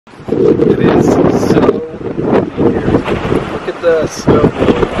It is so windy here. Look at the snow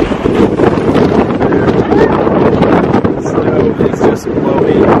blowing. The snow is just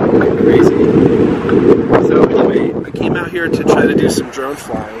blowing like crazy. So anyway, I came out here to try to do some drone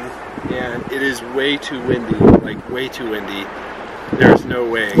flying, and it is way too windy, like way too windy. There's no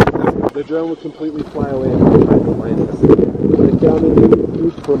way. The drone would completely fly away if I tried to fly this. I found a new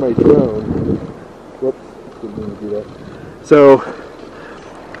use for my drone. Whoops, didn't mean to do that. So,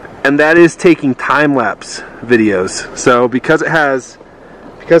 and that is taking time-lapse videos. So because it has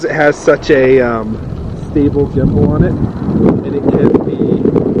such a stable gimbal on it, and it can be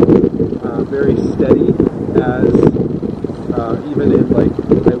very steady as even in like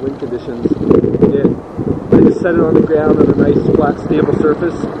high wind conditions. I just set it on the ground on a nice flat stable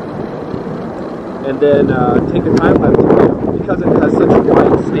surface, and then take a time-lapse video. Because it has such a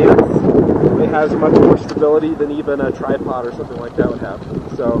wide stance, it has much more stability than even a tripod or something like that would have.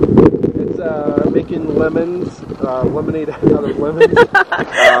 So it's making lemonade out of lemons.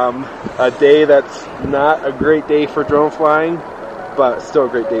 A day that's not a great day for drone flying, but still a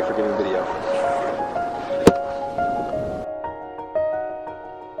great day for getting video.